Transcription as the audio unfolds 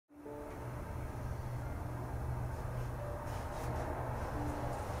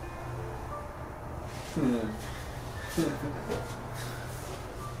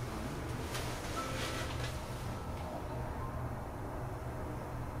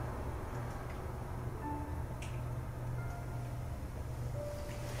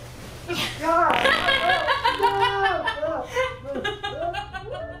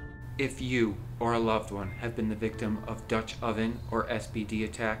If you or a loved one have been the victim of Dutch Oven or SBD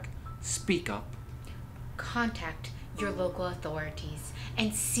attack, speak up. Contact your local authorities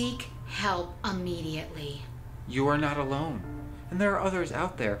and seek help immediately. You are not alone, and there are others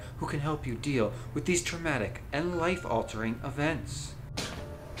out there who can help you deal with these traumatic and life-altering events.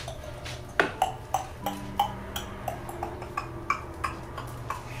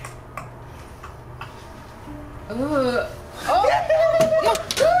 An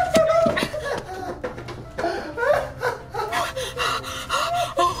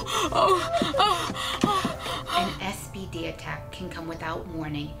SBD attack can come without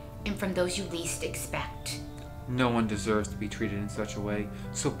warning and from those you least expect. No one deserves to be treated in such a way,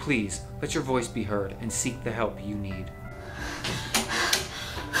 so please let your voice be heard and seek the help you need.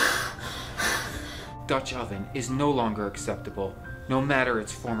 Dutch Oven is no longer acceptable, no matter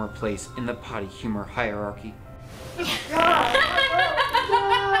its former place in the potty humor hierarchy.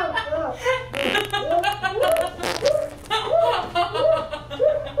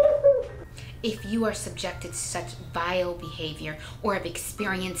 If you are subjected to such vile behavior or have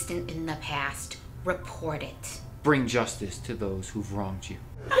experienced it in the past, report it. Bring justice to those who've wronged you.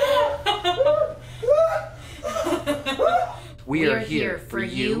 We are here for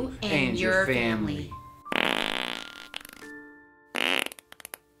you and your family.